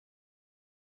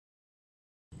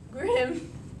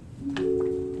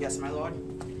him. Yes, my lord?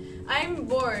 I'm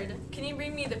bored. Can you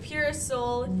bring me the purest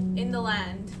soul in the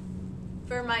land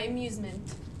for my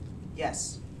amusement?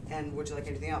 Yes. And would you like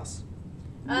anything else?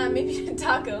 Maybe a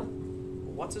taco.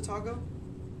 What's a taco?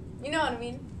 You know what I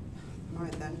mean.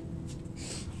 Alright then.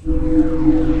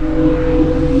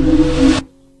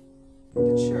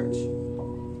 The church.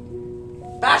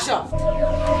 Basha!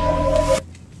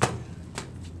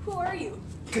 Who are you?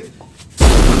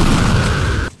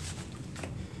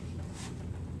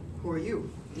 Who are you?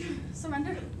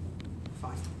 Surrender.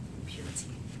 Fine.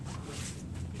 Purity. Wait.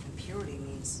 Impurity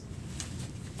means...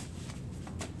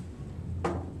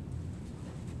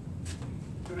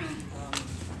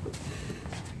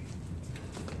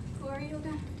 Who are you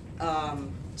again?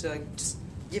 Just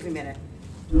give me a minute.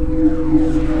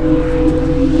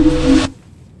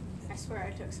 I swear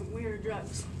I took some weird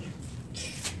drugs.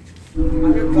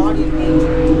 I'm your guardian angel.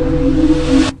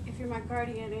 If you're my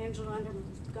guardian angel under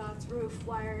God's roof,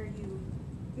 why are you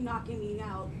knocking me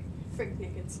out? Frig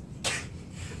nickets.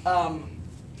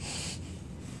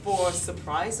 For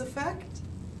surprise effect?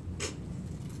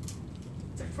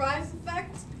 Surprise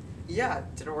effect? Yeah,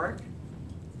 did it work?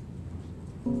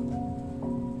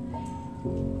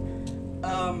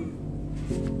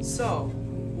 So,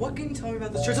 what can you tell me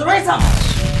about the Church of Race? I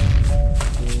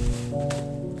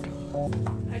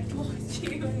told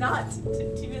you not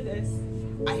to do this.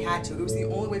 I had to. It was the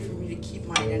only way for me to keep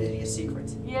my identity a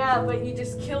secret. Yeah, but you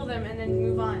just kill them and then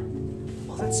move on.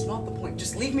 Well, that's not the point.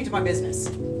 Just leave me to my business.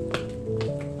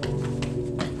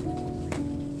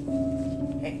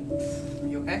 Hey, are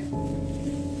you okay?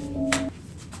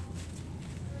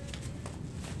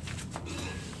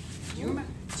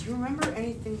 Do you remember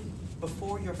anything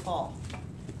before your fall?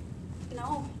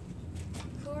 No.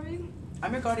 Who are you?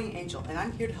 I'm your guardian angel, and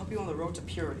I'm here to help you on the road to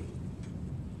purity.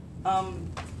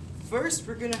 First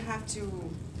we're gonna have to,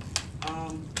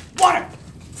 water!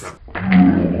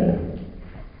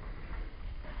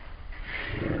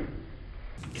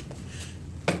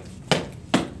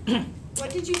 What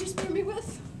did you just burn me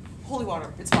with? Holy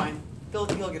water, it's fine. He'll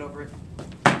get over it.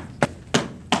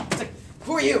 It's like,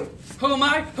 who are you? Who am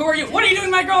I? Who are you? What are you doing,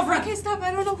 my girlfriend? Okay, stop.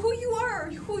 I don't know who you are,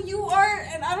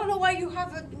 and I don't know why you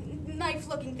have a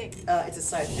knife-looking thing. It's a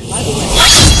scythe. And by the way,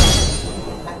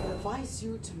 I advise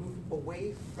you to move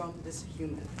away from this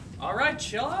human. All right,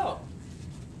 chill out.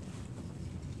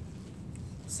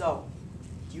 So,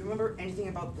 do you remember anything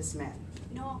about this man?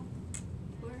 No.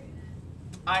 Who are you?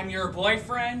 I'm your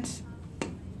boyfriend.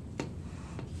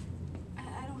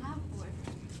 I don't have a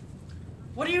boyfriend.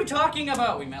 What are you talking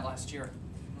about? We met last year.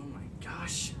 Oh my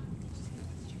gosh.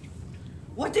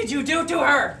 What did you do to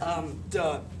her?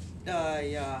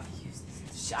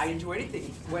 I didn't do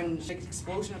anything. When she had an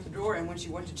explosion at the door, and when she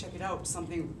went to check it out,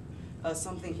 something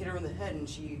hit her in the head, and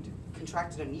she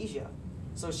contracted amnesia.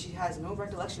 So she has no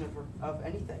recollection of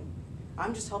anything.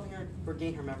 I'm just helping her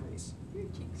regain her memories.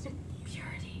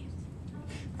 Purity.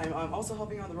 I'm also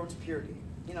helping her on the road to purity.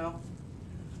 You know,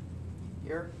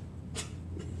 here.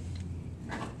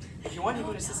 If you want, you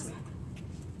can assist me.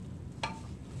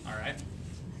 All right.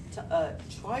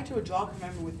 Try to jog her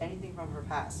memory with anything from her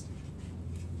past.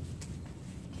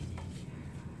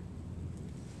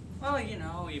 Well, you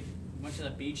know, we went to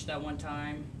the beach that one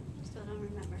time. Still don't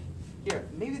remember. Here,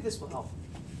 maybe this will help.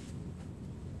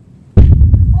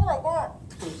 Oh my god.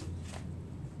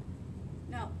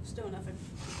 No, still nothing.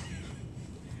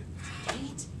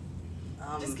 Wait.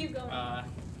 Just keep going. Huh.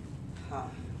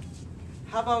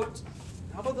 How about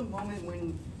the moment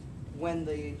when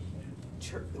the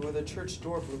church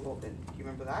door blew open? Do you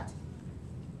remember that?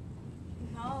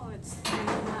 No, it's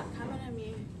not coming at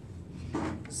me.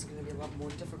 This is gonna be a lot more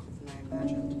difficult than I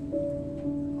imagined.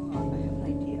 Hold on, I have an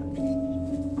idea.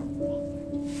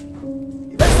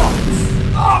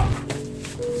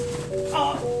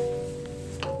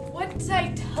 What did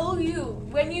I tell you?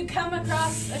 When you come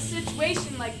across a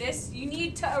situation like this, you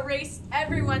need to erase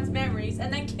everyone's memories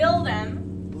and then kill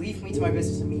them. Leave me to my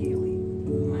business immediately.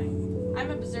 I'm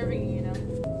observing you, you know.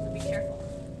 So be careful.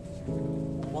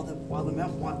 While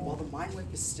the mind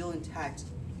wipe is still intact,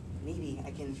 maybe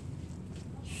I can.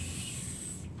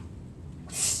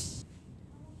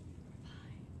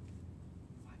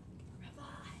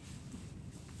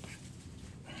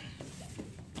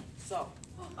 So.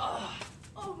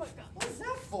 Oh my god. What is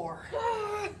that for?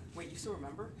 Wait, you still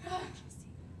remember?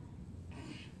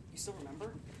 You still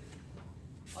remember?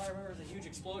 All I remember is a huge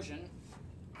explosion.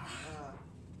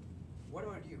 What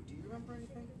about you? Do you remember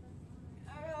anything?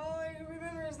 All I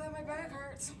remember is that my back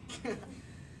hurts.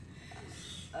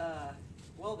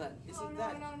 Well then, isn't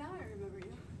that... No, now I remember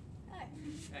you. Hi.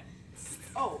 Okay.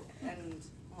 Oh, and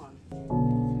hold on.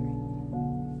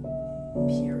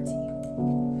 purity.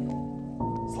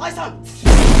 Slice on!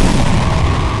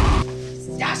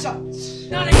 Dasha!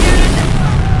 Not again!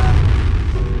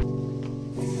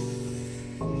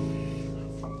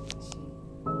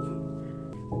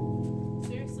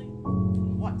 Seriously?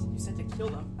 What? You said to kill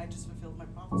them. I just fulfilled my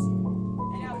prophecy.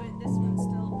 Yeah, but this one's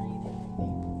still breathing.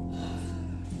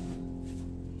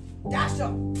 Dasha!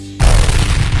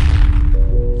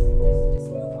 Just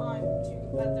move on to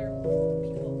other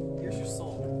people. Here's your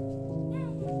soul.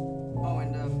 Oh,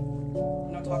 and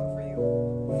no taco for you.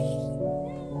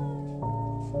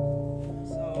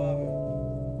 So,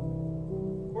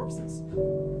 corpses.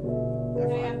 They're I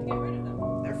fine. have to get rid of them.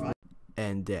 They're fine.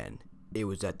 And then, it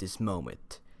was at this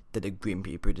moment that the Grim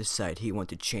Reaper decided he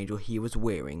wanted to change what he was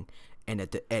wearing, and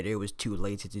that the editor was too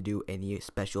lazy to do any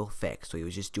special effects, so he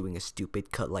was just doing a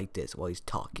stupid cut like this while he's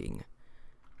talking.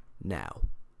 Now,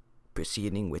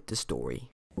 proceeding with the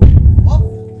story.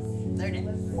 Oh! They're dead.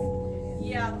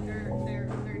 Yeah, they're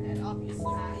dead,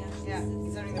 obviously. Yeah,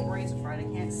 considering their brains are fried, I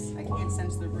can't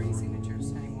sense their brain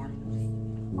signatures anymore.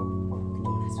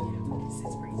 Don't ask me how to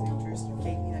sense brain signatures. You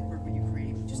gave me that word when you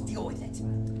created me. Just deal with it.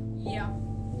 Yeah.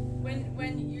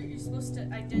 When you're supposed to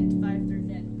identify if they're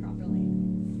dead properly.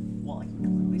 Well, I can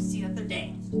clearly see that they're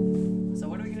dead. So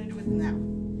what are we gonna do with them now?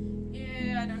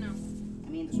 Yeah, I don't know. I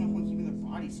mean, there's no point keeping their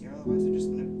bodies here.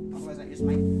 Otherwise, I just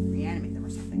might reanimate them or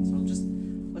something. So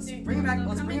let's bring them back.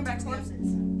 Let's bring them back to corpses.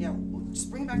 them. Yeah, we'll just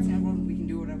bring them back to the world and we can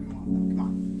do whatever we want with them. Come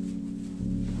on.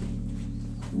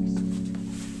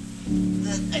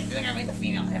 I think I made the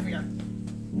female heavier.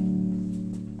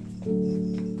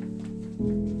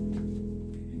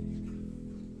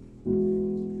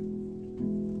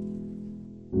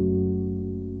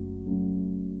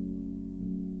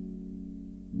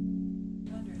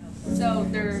 So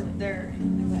they're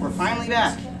We're finally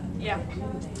back. yeah.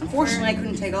 Unfortunately, I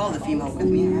couldn't take all of the female with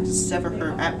me. I had to sever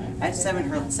her. I had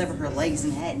to sever her legs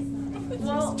and head.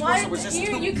 Well, Torso why was just you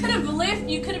too-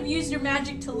 could have used your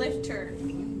magic to lift her.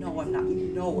 No, I'm not.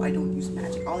 No, I don't use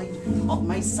magic.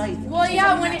 My scythe. Well, is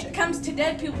yeah, only when magic. it comes to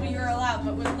dead people, you're allowed,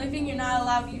 but with living, you're not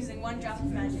allowed using one drop of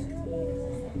magic.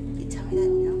 You tell me that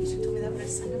now. You should tell me that when I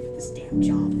signed up for this damn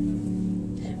job.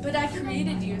 But I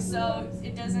created you, so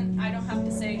it doesn't. I don't have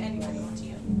to say anything to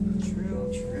you.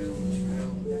 True.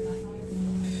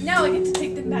 Now I get to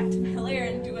take them back to my lair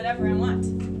and do whatever I want.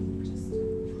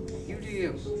 You do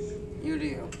you. You do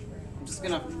you. I'm just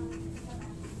gonna go.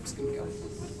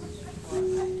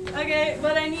 Okay,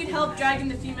 but I need help dragging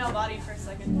the female body for a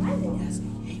second. Yes.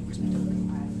 Hey, where's my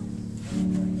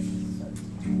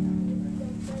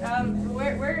dog?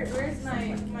 Where's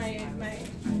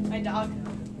my dog?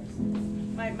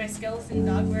 My skeleton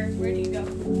dog. Where do you go?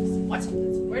 What?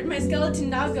 Where'd my skeleton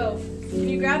dog go? Can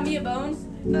you grab me a bone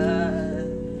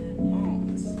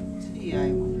Yeah.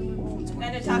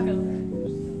 and a taco?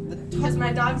 Because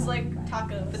my dogs like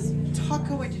tacos. The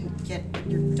taco I didn't get, but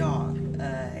your dog.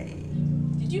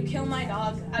 Did you kill my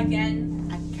dog again?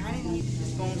 I kind of needed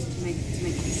his bones to make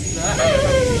this.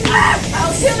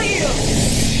 I'll kill you!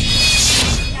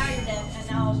 Now you're dead, and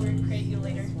now I'll recreate you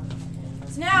later.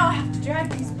 So now I have to drag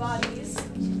these bodies.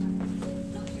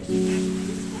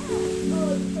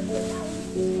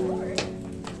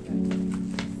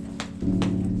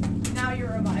 Now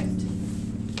you're revived.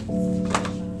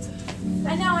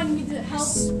 And now I need to help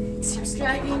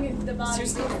dragging the bodies.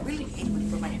 Seriously, I really hate when you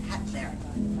put my hat there.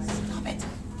 Stop it.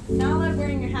 Now I'm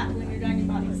wearing your hat when you're dragging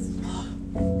bodies.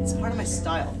 It's part of my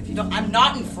style. If you don't, I'm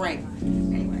not in frame.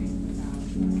 Anyway.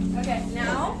 Okay,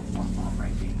 now.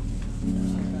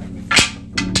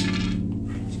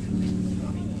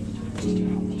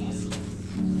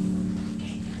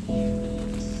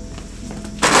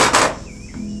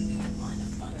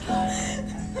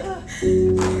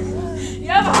 You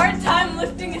have a hard time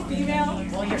lifting a female?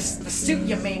 Well, the suit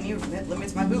you made me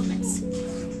limits my movements.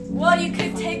 Well, you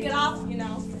could take it off, you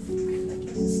know.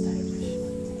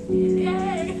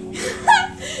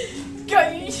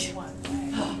 Gosh.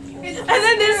 And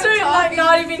then this way, like,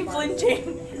 not even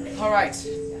flinching. All right.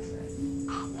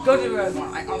 Go do whatever you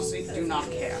want. I honestly do not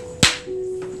care.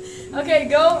 Okay,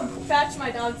 go fetch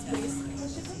my dogs, please.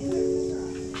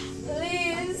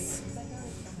 Please.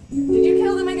 Did you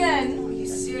kill them again? Are you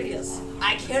serious?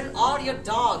 I killed all your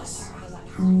dogs.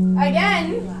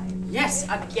 Again? Yes,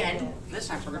 again. This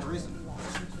time for good reason.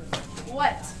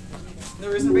 What? The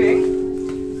reason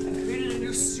being, I created a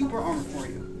new super armor for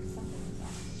you.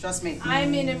 Trust me.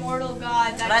 I'm an immortal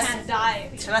god that can't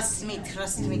die. Trust me.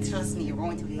 You're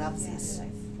going to love this.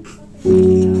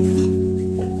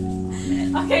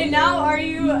 Okay, now are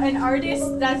you an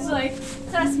artist that's like,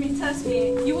 trust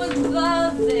me, you would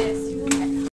love this.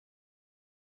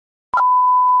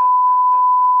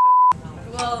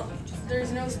 Well,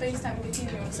 there's no space-time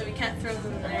continuum, so we can't throw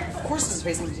them there. Of course there's a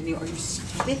space and continue. Are you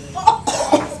stupid? Oh,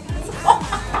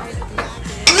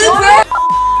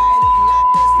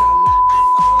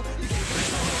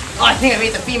 I think I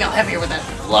made the female heavier with that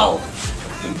blow.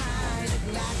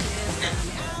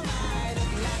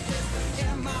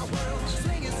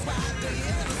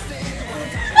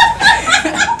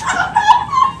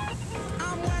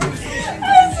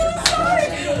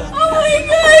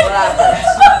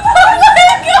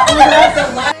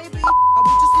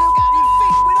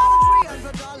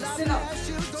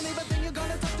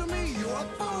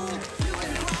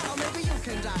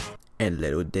 And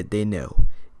little did they know,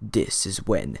 this is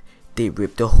when they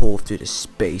ripped a hole through the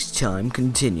space-time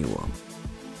continuum.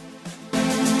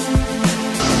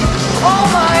 Oh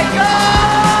my god!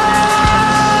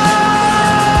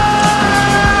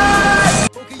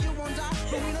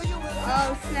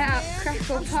 Oh snap,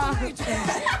 crackle pop.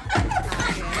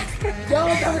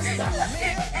 Don't stop.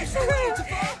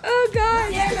 Oh god.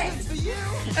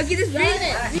 Okay, just read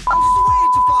it.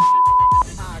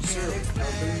 Sir,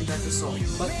 I'll bring you back to salt.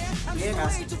 But, may I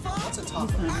ask, what's a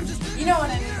taco? You know what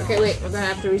I mean. Okay, wait, we're gonna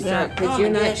have to restart because you're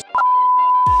not.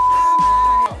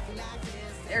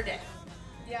 They're dead.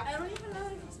 Yeah. I don't even know how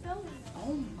to spell it.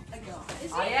 Oh my god.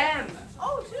 Is I it? am.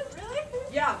 Oh, shoot, really?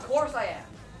 Yeah, of course I am.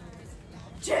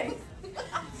 Jay.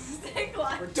 Stay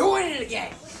quiet. We're doing it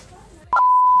again.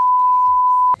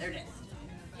 They're dead.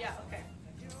 Yeah, okay.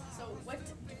 So, what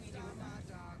do we do?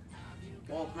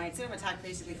 Well, my incentive attack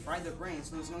basically fried their brains,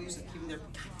 so there's no use of keeping their.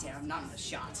 Goddamn, I'm not in the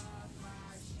shot.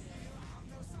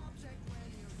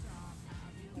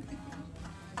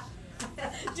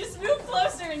 Just move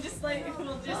closer and just like,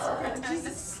 we'll just pretend.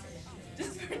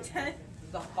 Just pretend.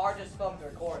 The hardest film to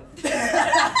record.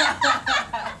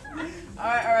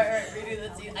 Alright, redo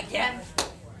the scene again.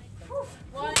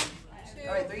 1, 2.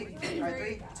 Alright, 3,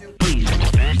 2.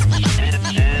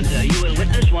 And you will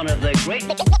witness one of the great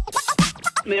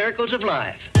miracles of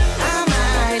life. I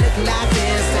might look like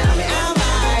this.